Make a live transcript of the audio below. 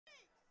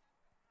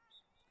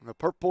The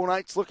Purple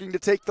Knights looking to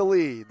take the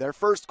lead. Their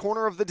first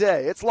corner of the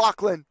day. It's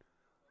Loughlin.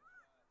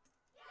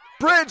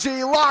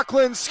 Bridgie,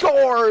 Loughlin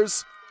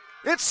scores.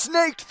 It's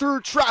snaked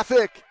through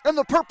traffic, and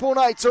the Purple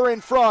Knights are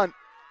in front.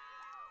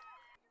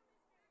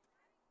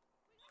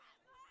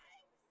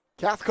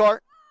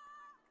 Cathcart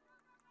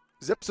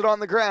zips it on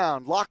the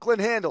ground. Loughlin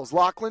handles.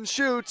 Loughlin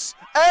shoots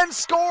and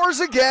scores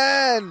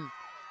again.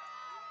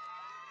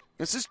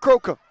 This is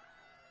Croca.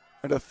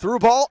 And a through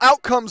ball.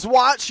 Out comes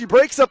Watt. She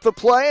breaks up the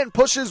play and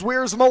pushes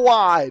Wiersma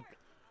wide.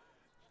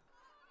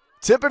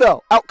 Thibodeau.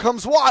 Out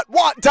comes Watt.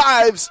 Watt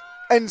dives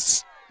and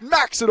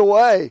smacks it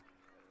away.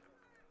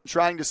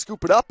 Trying to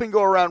scoop it up and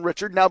go around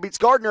Richard. Now beats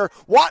Gardner.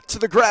 Watt to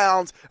the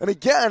ground. And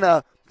again,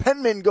 a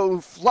penman go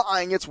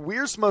flying. It's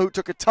Wiersma who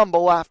took a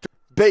tumble after.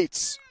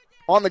 Bates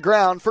on the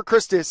ground for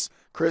Christis.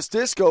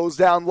 Christis goes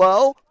down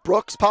low.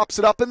 Brooks pops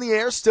it up in the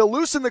air. Still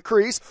loose in the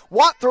crease.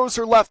 Watt throws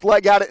her left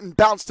leg at it and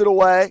bounced it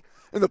away.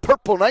 And the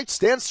Purple Knights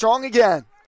stand strong again.